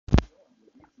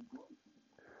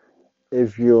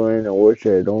if you're in a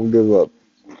wheelchair, don't give up.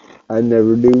 I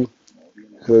never do,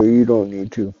 so you don't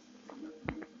need to.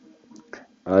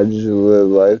 I just live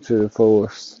life to the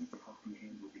fullest.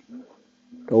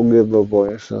 Don't give up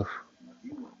on yourself.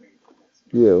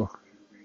 Yeah.